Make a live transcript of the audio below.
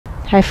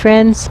Hi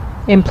friends,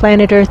 in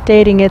Planet Earth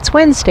Dating, it's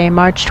Wednesday,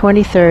 March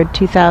 23rd,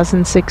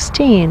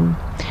 2016.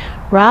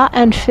 Ra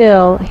and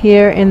Phil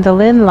here in the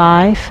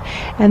Lynn-Life,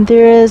 and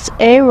there is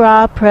a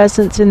Ra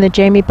presence in the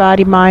Jamie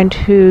Body Mind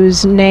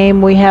whose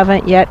name we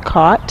haven't yet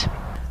caught.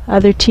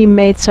 Other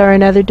teammates are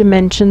in other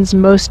dimensions,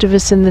 most of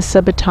us in the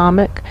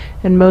subatomic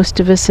and most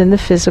of us in the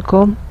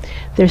physical.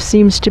 There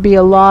seems to be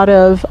a lot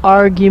of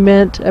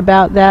argument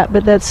about that,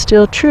 but that's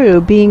still true.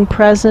 Being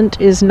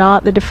present is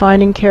not the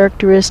defining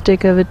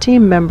characteristic of a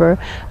team member.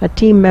 A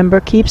team member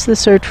keeps the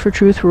search for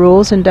truth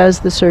rules and does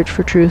the search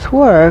for truth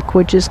work,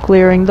 which is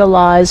clearing the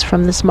lies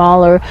from the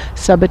smaller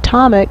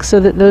subatomic so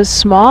that those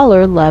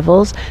smaller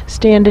levels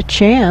stand a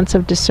chance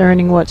of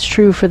discerning what's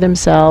true for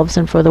themselves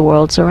and for the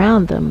worlds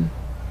around them.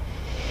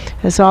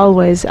 As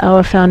always,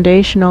 our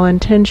foundational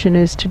intention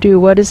is to do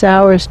what is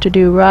ours to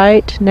do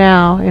right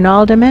now in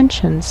all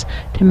dimensions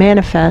to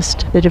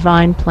manifest the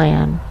divine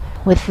plan.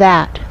 With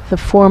that, the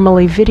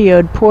formally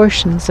videoed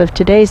portions of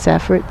today's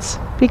efforts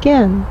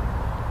begin.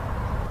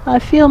 I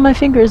feel my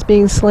fingers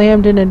being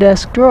slammed in a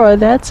desk drawer.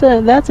 That's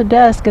a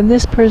desk, and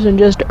this person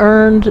just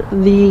earned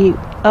the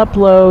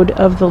upload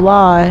of the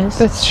lies.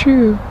 That's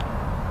true.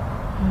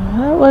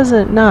 That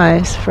wasn't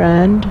nice,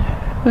 friend.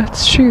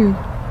 That's true.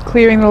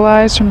 Clearing the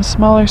lies from the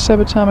smaller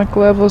subatomic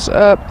levels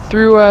up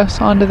through us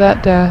onto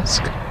that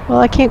desk. Well,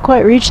 I can't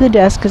quite reach the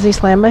desk because he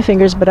slammed my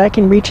fingers, but I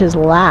can reach his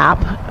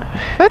lap.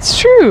 That's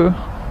true.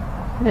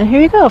 And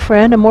here you go,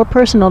 friend, a more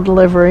personal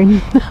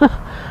delivery.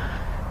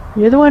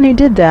 You're the one who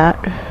did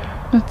that.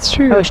 That's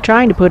true. I was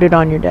trying to put it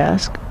on your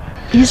desk.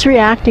 He's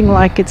reacting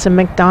like it's a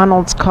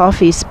McDonald's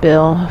coffee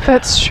spill.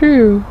 That's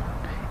true.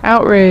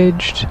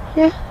 Outraged.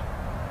 Yeah.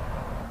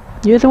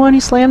 You're the one who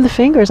slammed the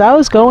fingers. I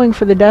was going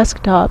for the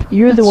desktop.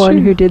 You're the one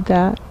who did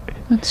that.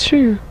 That's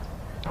true.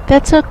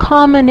 That's a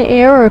common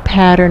error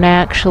pattern,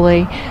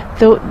 actually.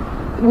 Though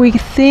we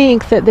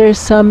think that there's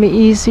some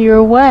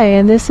easier way,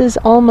 and this is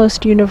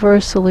almost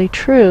universally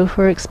true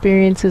for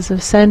experiences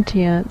of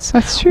sentience.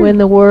 That's true. When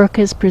the work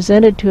is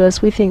presented to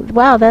us, we think,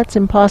 wow, that's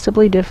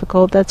impossibly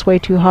difficult. That's way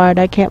too hard.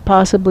 I can't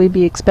possibly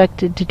be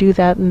expected to do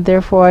that, and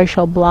therefore I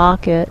shall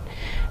block it.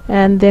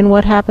 And then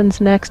what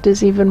happens next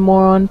is even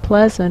more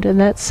unpleasant, and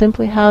that's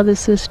simply how the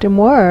system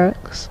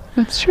works.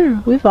 That's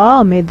true. We've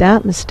all made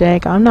that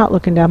mistake. I'm not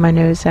looking down my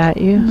nose at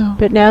you. No.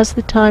 But now's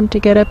the time to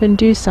get up and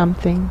do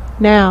something.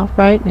 Now,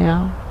 right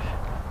now.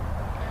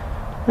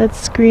 Let's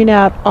screen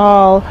out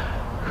all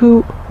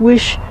who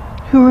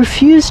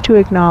refuse to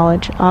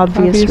acknowledge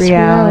obvious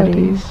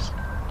realities.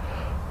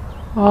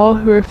 All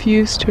who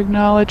refuse to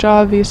acknowledge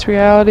obvious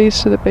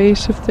realities to the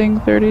base of thing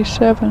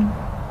 37.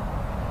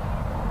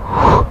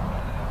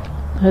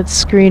 Let's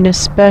screen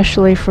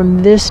especially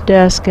from this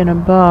desk and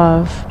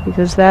above,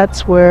 because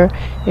that's where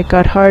it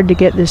got hard to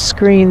get this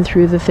screen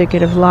through the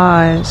thicket of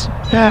lies.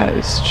 That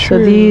is true.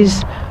 So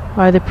these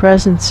are the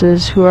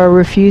presences who are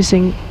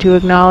refusing to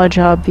acknowledge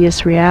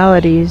obvious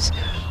realities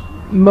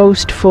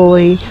most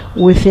fully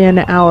within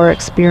our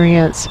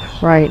experience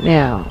right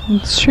now.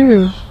 It's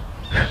true.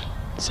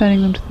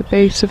 Sending them to the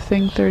base of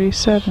thing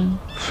 37.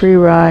 Free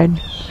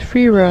ride.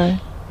 Free ride.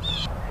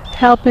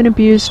 Help an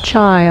abused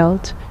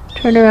child.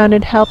 Turn around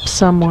and help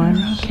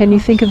someone. Can you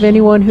think of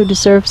anyone who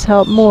deserves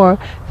help more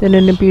than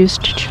an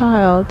abused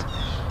child?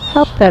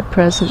 Help that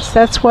presence.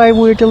 That's why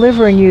we're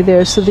delivering you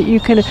there, so that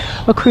you can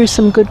accrue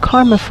some good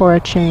karma for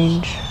a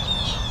change.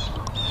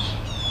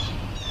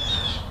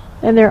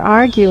 And they're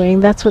arguing.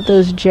 That's what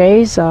those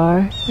jays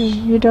are.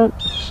 You don't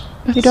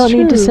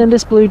need to send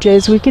us blue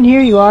jays. We can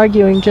hear you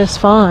arguing just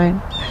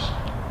fine.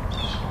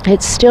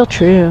 It's still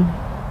true.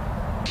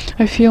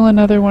 I feel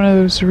another one of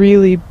those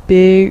really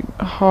big,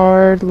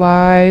 hard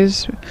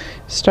lies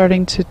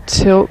starting to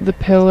tilt the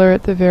pillar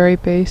at the very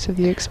base of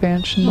the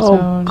expansion zone.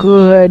 Oh,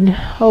 good.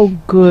 Oh,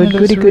 good.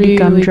 Goody, goody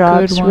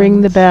gumdrops.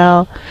 Ring the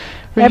bell.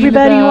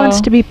 Everybody who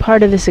wants to be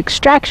part of this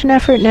extraction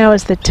effort, now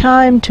is the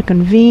time to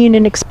convene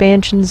an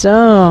expansion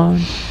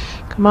zone.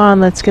 Come on,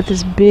 let's get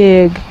this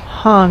big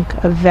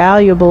hunk of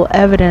valuable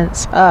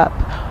evidence up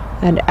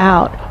and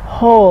out,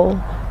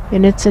 whole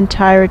in its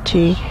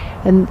entirety.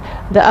 And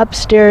the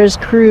upstairs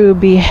crew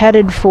be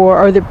headed for,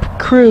 or the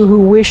crew who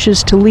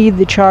wishes to lead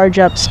the charge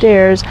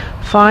upstairs,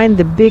 find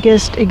the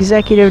biggest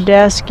executive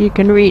desk you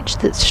can reach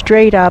that's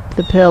straight up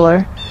the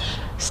pillar.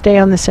 Stay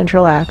on the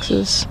central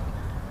axis.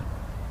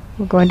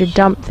 We're going to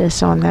dump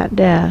this on that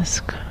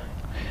desk.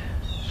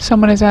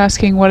 Someone is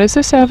asking, what is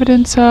this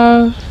evidence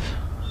of?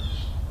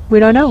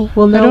 We don't know.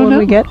 We'll know when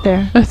we get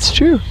there. That's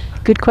true.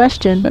 Good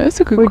question. That's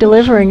a good question. We're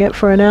delivering it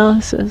for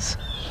analysis.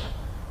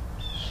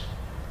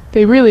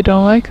 They really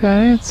don't like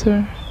that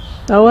answer.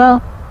 Oh well.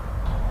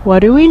 What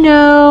do we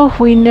know?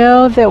 We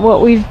know that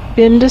what we've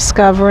been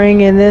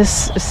discovering in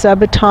this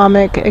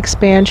subatomic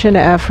expansion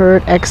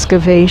effort,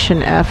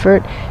 excavation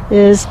effort,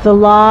 is the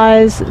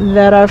lies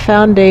that are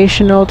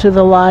foundational to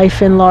the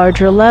life in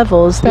larger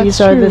levels.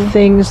 These are the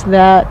things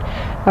that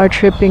are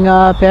tripping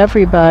up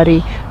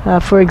everybody.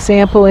 For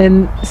example,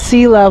 in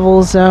sea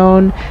level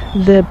zone,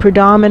 the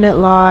predominant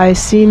lie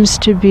seems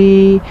to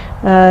be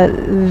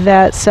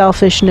that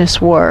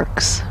selfishness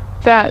works.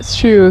 That's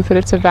true, that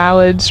it's a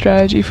valid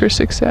strategy for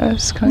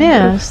success, kind of.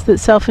 Yes, that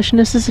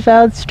selfishness is a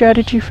valid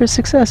strategy for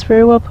success.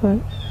 Very well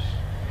put.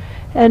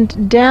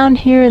 And down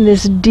here in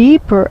this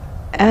deeper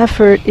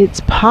effort, it's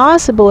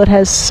possible it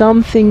has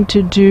something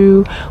to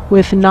do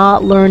with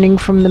not learning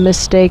from the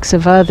mistakes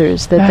of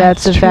others,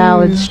 that's a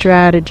valid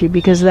strategy,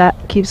 because that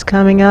keeps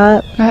coming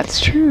up.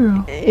 That's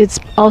true. It's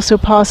also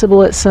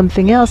possible it's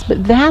something else,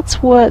 but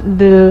that's what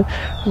the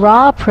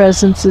raw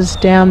presences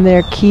down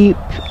there keep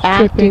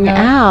acting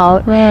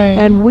out. Right.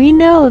 And we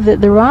know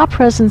that the raw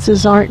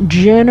presences aren't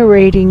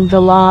generating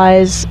the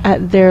lies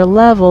at their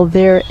level,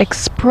 they're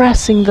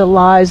expressing the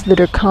lies that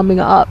are coming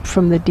up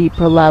from the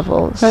deeper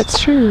levels. That's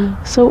true.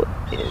 So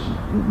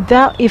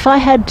that if I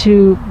had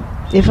to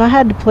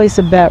place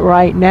a bet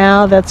right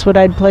now, that's what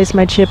I'd place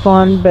my chip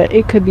on, but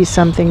it could be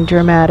something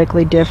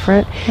dramatically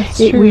different. That's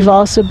true. We've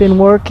also been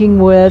working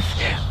with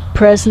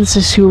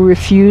presences who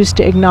refuse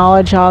to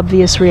acknowledge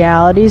obvious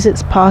realities.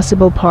 It's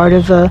possible part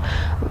of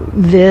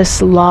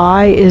this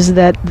lie is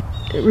that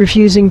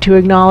refusing to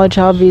acknowledge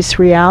obvious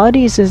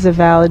realities is a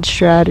valid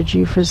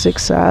strategy for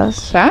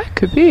success. That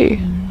could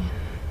be.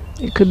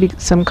 It could be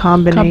some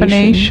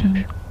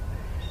combination.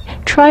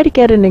 Try to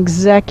get an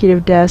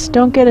executive desk.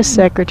 Don't get a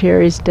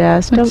secretary's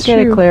desk. Don't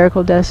get a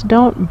clerical desk.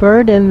 Don't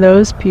burden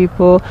those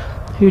people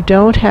who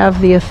don't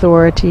have the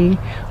authority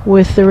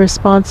with the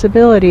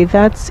responsibility.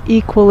 That's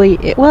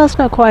equally, well, it's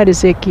not quite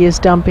as icky as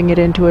dumping it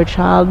into a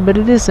child, but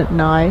it isn't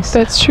nice.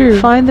 That's true.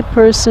 Find the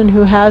person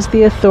who has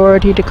the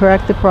authority to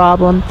correct the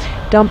problem.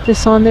 Dump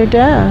this on their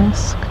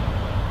desk.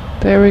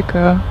 There we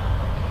go.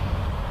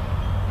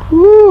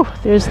 Woo!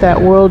 There's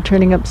that world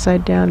turning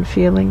upside down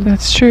feeling.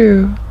 That's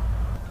true.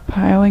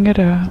 Piling it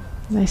up.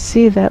 I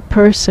see that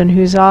person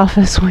whose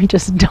office we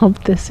just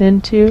dumped this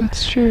into.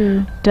 That's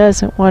true.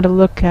 Doesn't want to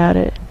look at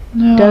it.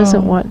 No.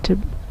 Doesn't want to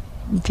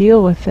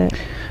deal with it.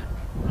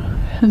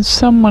 And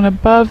someone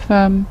above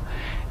them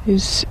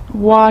is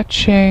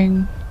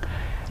watching.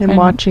 And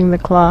watching the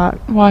clock.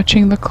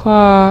 Watching the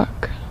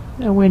clock.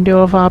 A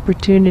window of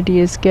opportunity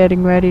is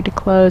getting ready to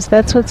close.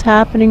 That's what's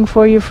happening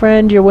for you,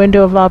 friend. Your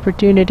window of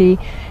opportunity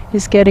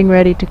is getting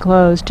ready to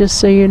close. Just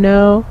so you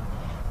know,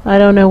 I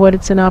don't know what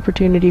it's an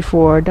opportunity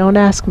for. Don't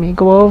ask me.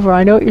 Go over.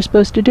 I know what you're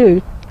supposed to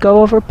do.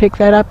 Go over, pick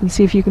that up, and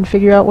see if you can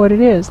figure out what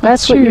it is.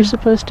 That's what you're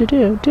supposed to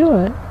do. Do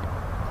it.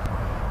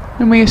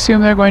 And we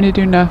assume they're going to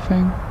do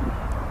nothing.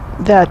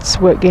 That's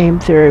what game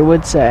theory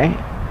would say.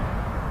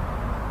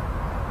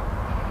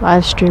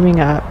 Live streaming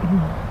up.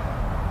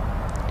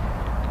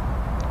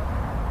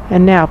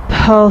 And now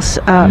pulse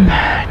up.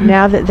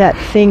 Now that that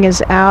thing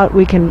is out,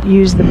 we can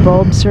use the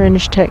bulb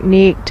syringe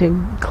technique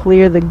to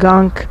clear the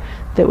gunk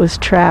that was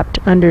trapped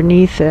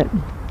underneath it.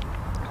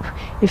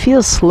 It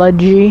feels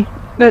sludgy.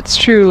 That's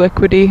true,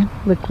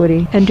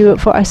 liquidy. And do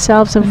it for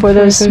ourselves and for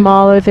those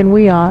smaller than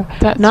we are.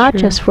 That's Not true.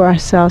 just for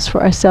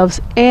ourselves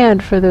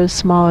and for those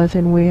smaller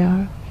than we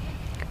are.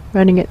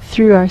 Running it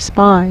through our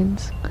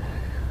spines.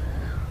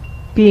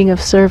 Being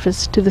of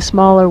service to the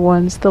smaller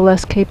ones, the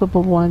less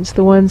capable ones,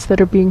 the ones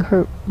that are being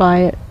hurt by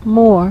it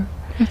more.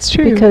 That's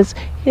true. Because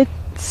it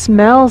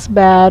smells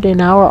bad in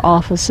our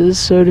offices,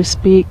 so to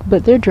speak,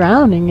 but they're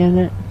drowning in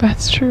it.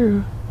 That's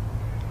true.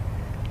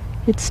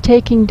 It's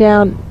taking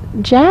down,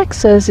 Jack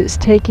says it's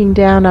taking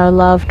down our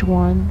loved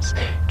ones.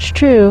 It's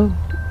true.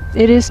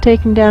 It is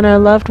taking down our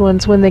loved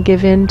ones when they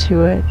give in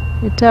to it.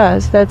 It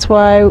does. That's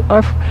why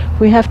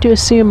we have to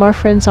assume our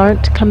friends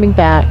aren't coming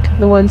back.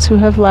 The ones who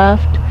have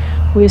left,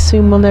 we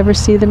assume we'll never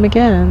see them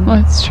again.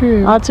 That's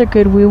true. Odds are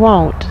good we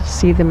won't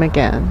see them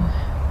again,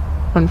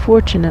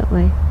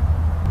 unfortunately.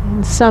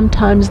 And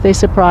sometimes they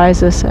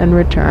surprise us and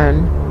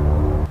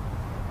return.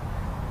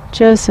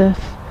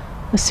 Joseph,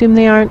 assume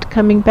they aren't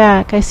coming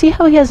back. I see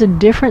how he has a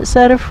different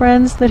set of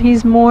friends that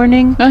he's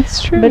mourning.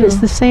 That's true. But it's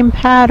the same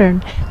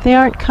pattern. They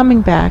aren't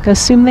coming back.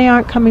 Assume they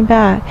aren't coming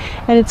back.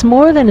 And it's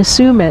more than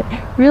assume it.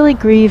 Really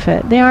grieve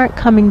it. They aren't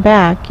coming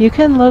back. You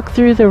can look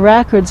through the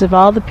records of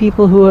all the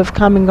people who have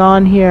come and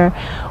gone here.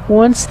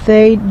 Once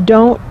they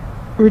don't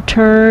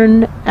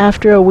return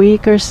after a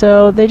week or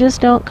so, they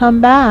just don't come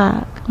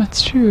back.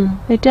 That's true.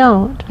 They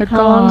don't. They're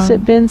How long has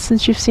gone. it been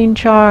since you've seen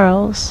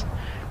Charles?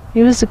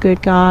 He was a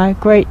good guy,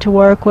 great to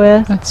work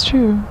with, That's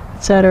true.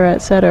 etc.,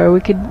 etc. We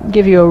could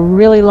give you a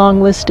really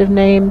long list of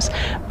names,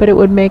 but it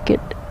would make it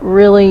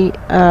really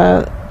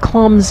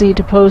clumsy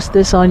to post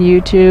this on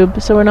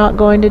YouTube, so we're not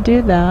going to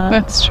do that.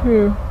 That's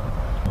true.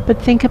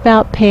 But think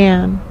about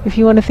Pan. If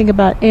you want to think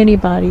about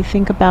anybody,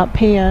 think about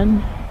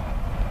Pan.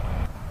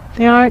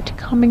 They aren't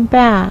coming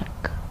back.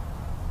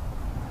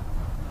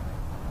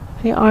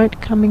 They aren't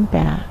coming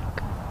back.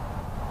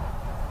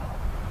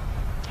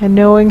 And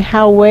knowing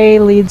how way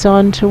leads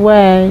on to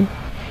way,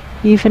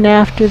 even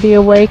after the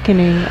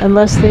awakening,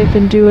 unless they've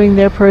been doing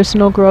their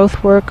personal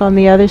growth work on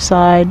the other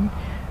side,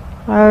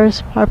 our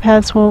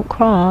paths won't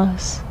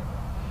cross,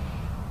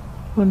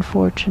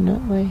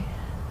 unfortunately.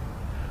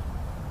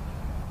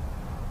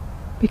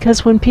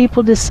 Because when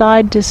people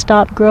decide to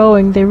stop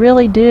growing, they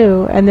really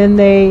do, and then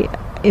they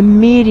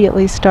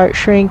immediately start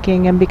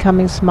shrinking and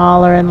becoming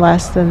smaller and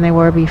less than they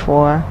were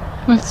before.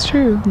 That's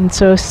true. And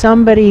so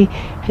somebody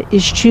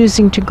is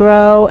choosing to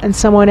grow and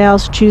someone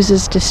else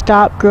chooses to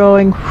stop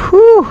growing.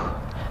 Whew!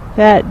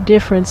 That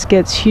difference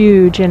gets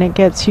huge, and it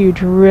gets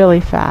huge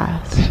really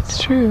fast.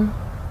 It's true.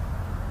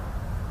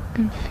 You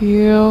can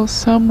feel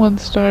someone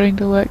starting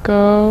to let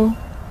go.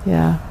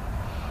 Yeah.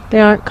 They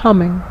aren't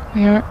coming.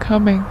 They aren't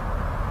coming.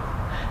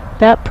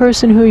 That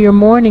person who you're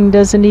mourning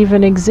doesn't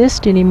even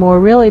exist anymore,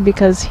 really,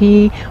 because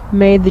he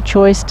made the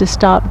choice to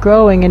stop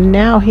growing, and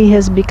now he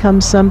has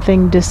become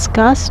something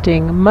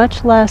disgusting,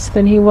 much less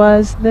than he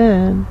was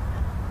then.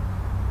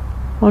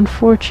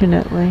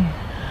 Unfortunately.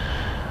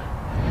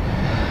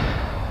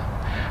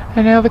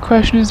 And now the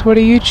question is, what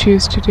do you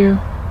choose to do?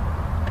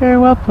 Very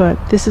well put.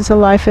 This is a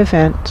life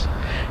event.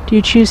 Do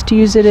you choose to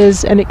use it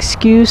as an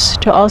excuse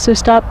to also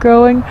stop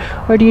growing,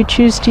 or do you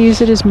choose to use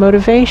it as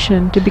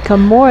motivation to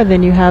become more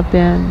than you have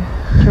been,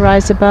 to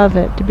rise above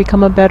it, to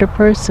become a better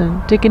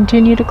person, to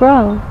continue to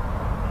grow?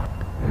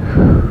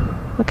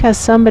 Look how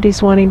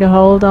somebody's wanting to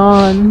hold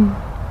on.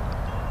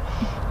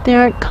 They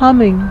aren't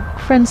coming.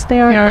 Friends, they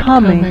aren't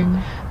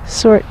coming.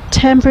 Sort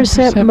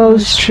 10%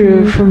 most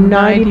true from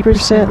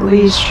 90%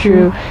 least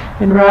true,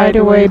 and right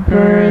away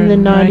burn the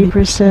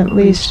 90%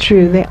 least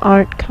true. They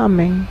aren't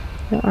coming.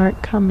 They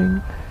aren't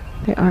coming.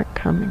 They aren't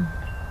coming.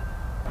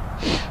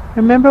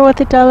 Remember what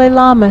the Dalai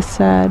Lama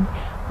said.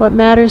 What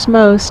matters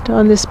most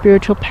on the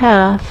spiritual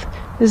path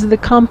is the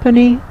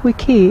company we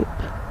keep.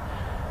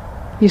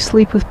 You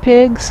sleep with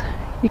pigs,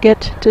 you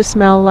get to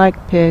smell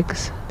like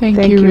pigs.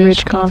 Thank you,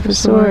 Rich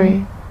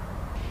Confessori.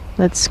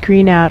 Let's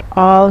screen out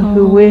all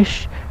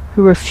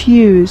who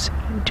refuse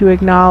to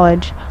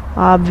acknowledge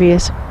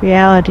obvious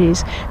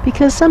realities,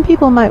 because some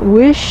people might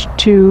wish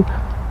to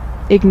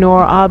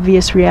ignore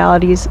obvious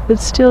realities but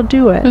still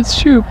do it.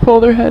 That's true. Pull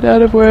their head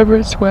out of wherever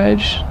it's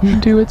wedged and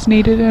do what's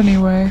needed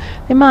anyway.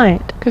 They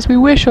might. Because we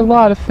wish a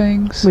lot of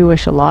things. We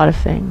wish a lot of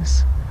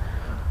things.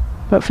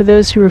 But for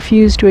those who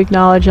refuse to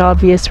acknowledge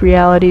obvious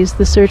realities,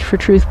 the search for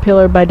truth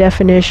pillar by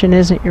definition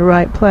isn't your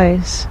right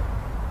place.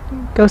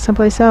 Go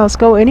someplace else.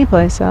 Go any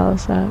place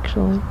else,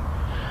 actually.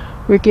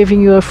 We're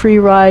giving you a free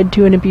ride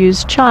to an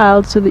abused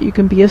child so that you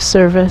can be of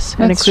service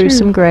and accrue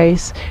some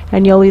grace,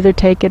 and you'll either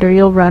take it or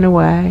you'll run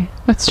away.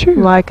 That's true.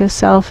 Like a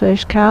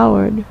selfish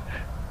coward.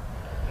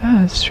 Yeah,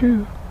 that's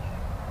true.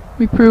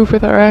 We prove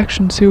with our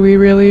actions who we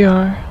really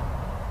are.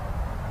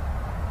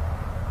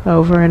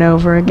 Over and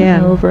over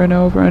again. And over and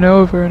over and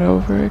over and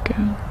over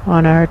again.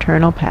 On our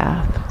eternal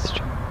path. That's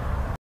true.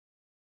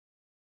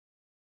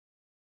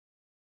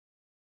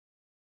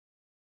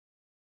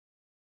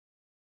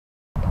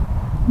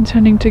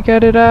 Intending to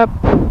get it up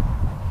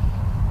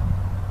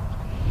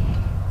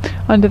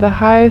onto the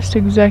highest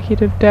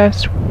executive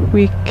desk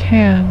we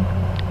can.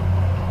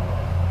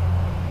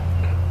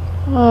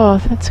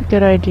 Oh, that's a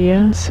good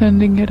idea.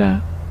 Sending it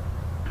up.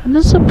 I'm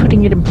also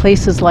putting it in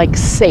places like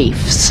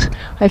safes.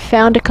 I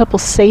found a couple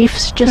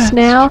safes just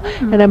now,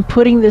 and I'm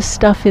putting this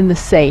stuff in the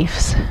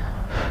safes.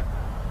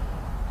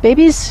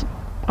 Babies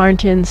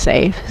aren't in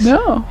safes.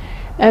 No.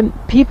 And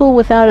people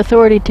without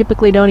authority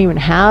typically don't even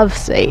have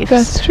safes.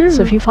 That's true.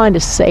 So if you find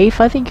a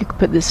safe, I think you could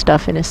put this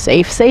stuff in a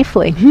safe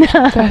safely.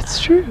 That's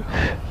true.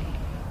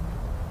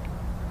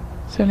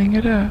 Sending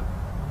it up.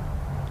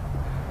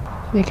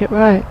 Make it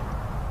right.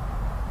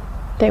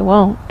 They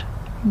won't.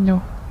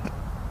 No.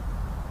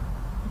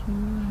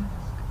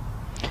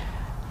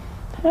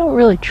 I don't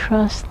really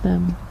trust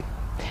them.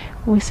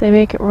 When we say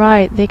make it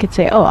right, they could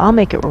say, oh, I'll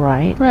make it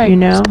right. Right. You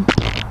know?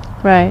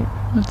 Right.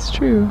 That's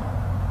true.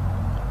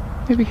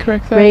 Maybe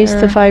correct that. Raise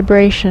the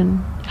vibration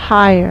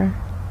higher.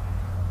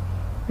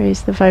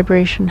 Raise the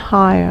vibration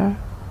higher.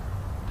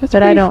 That's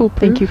but I don't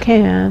think you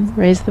can.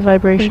 Raise the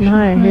vibration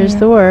higher. Here's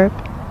the work.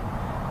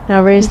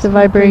 Now raise the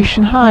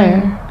vibration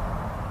higher.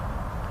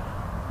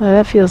 Oh,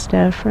 that feels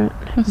different.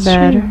 That's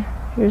better. True.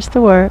 Here's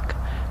the work.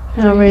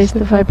 Now raise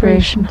the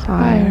vibration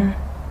higher.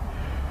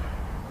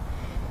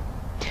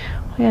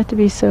 We have to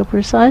be so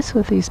precise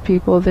with these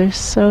people. They're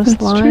so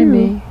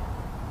slimy. True.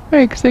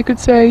 Right, because they could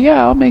say,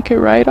 yeah, I'll make it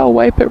right. I'll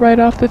wipe it right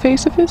off the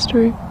face of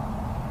history.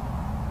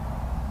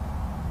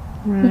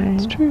 Right.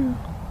 That's true.